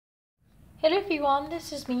Hello everyone,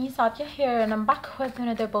 this is me Sadia here and I'm back with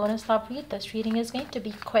another bonus love read. This reading is going to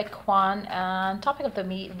be quick one and topic of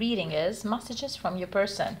the reading is messages from your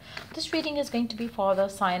person. This reading is going to be for the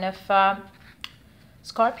sign of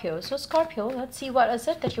Scorpio. So Scorpio, let's see what is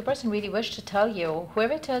it that your person really wished to tell you.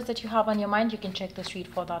 Whoever it is that you have on your mind, you can check this read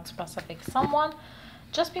for that specific someone.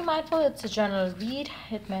 Just be mindful, it's a general read.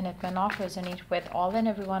 It may not resonate with all and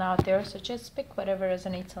everyone out there. So just pick whatever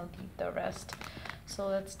resonates and leave the rest. So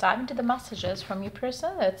let's dive into the messages from your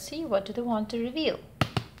person. Let's see, what do they want to reveal?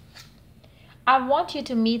 I want you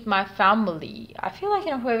to meet my family. I feel like,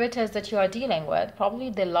 whoever it is that you are dealing with, probably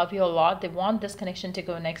they love you a lot. They want this connection to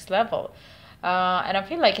go next level. And I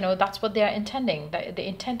feel like, that's what they are intending. They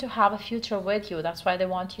intend to have a future with you. That's why they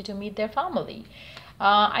want you to meet their family.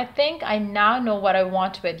 I think I now know what I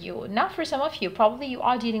want with you. Now, for some of you, probably you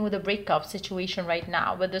are dealing with a breakup situation right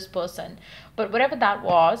now with this person. But whatever that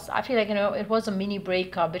was, I feel like, it was a mini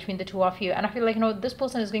breakup between the two of you. And I feel like, this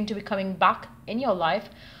person is going to be coming back in your life,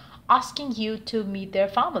 asking you to meet their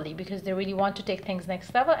family because they really want to take things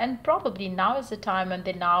next level. And probably now is the time when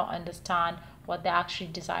they now understand what they actually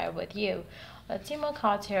desire with you. Let's see more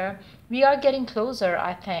cards here. We are getting closer,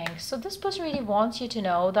 I think. So this person really wants you to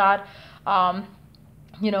know that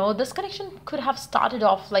this connection could have started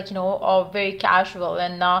off like, very casual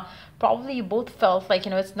and probably you both felt like,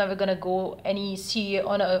 it's never going to go any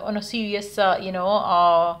on a serious,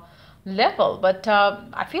 level. But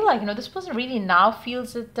I feel like, this person really now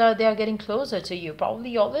feels that they are getting closer to you.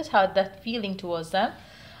 Probably you always had that feeling towards them.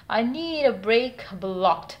 I need a break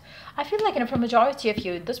blocked. I feel like, for majority of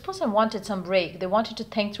you, this person wanted some break. They wanted to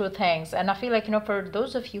think through things. And I feel like, for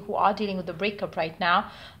those of you who are dealing with the breakup right now,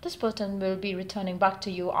 this person will be returning back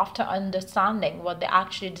to you after understanding what they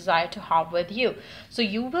actually desire to have with you. So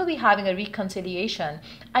you will be having a reconciliation.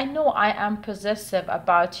 I know I am possessive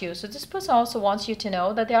about you. So this person also wants you to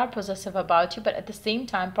know that they are possessive about you, but at the same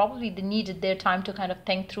time, probably they needed their time to kind of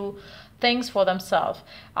think through things for themselves,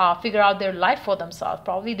 figure out their life for themselves.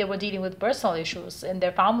 Probably they were dealing with personal issues in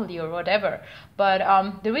their family or whatever, but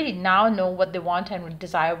they really now know what they want and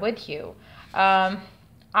desire with you.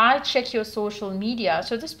 I check your social media.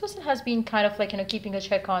 So this person has been kind of like, keeping a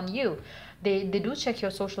check on you. They do check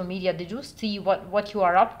your social media. They do see what you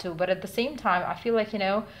are up to. But at the same time, I feel like,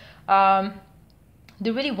 they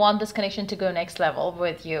really want this connection to go next level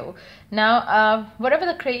with you. Now, whatever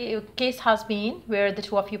the case has been where the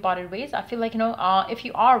two of you parted ways, I feel like, if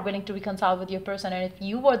you are willing to reconcile with your person and if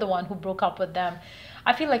you were the one who broke up with them,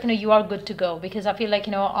 I feel like, you are good to go, because I feel like,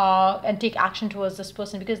 and take action towards this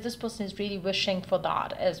person, because this person is really wishing for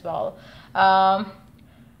that as well. I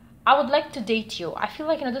would like to date you. I feel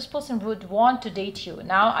like, this person would want to date you.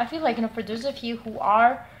 Now, I feel like, for those of you who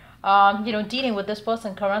are dealing with this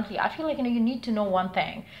person currently, I feel like, you need to know one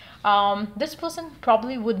thing. This person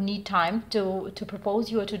probably would need time to propose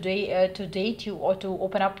you or to date you or to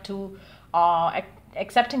open up to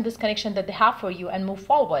accepting this connection that they have for you and move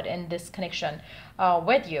forward in this connection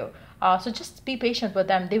with you. So just be patient with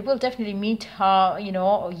them. They will definitely meet,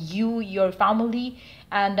 your family,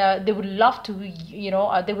 and they would love to,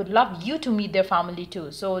 they would love you to meet their family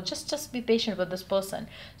too. So just be patient with this person.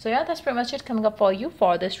 So yeah, that's pretty much it coming up for you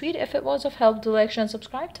for this read. If it was of help, do like, share, and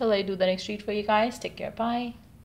subscribe till I do the next read for you guys. Take care. Bye.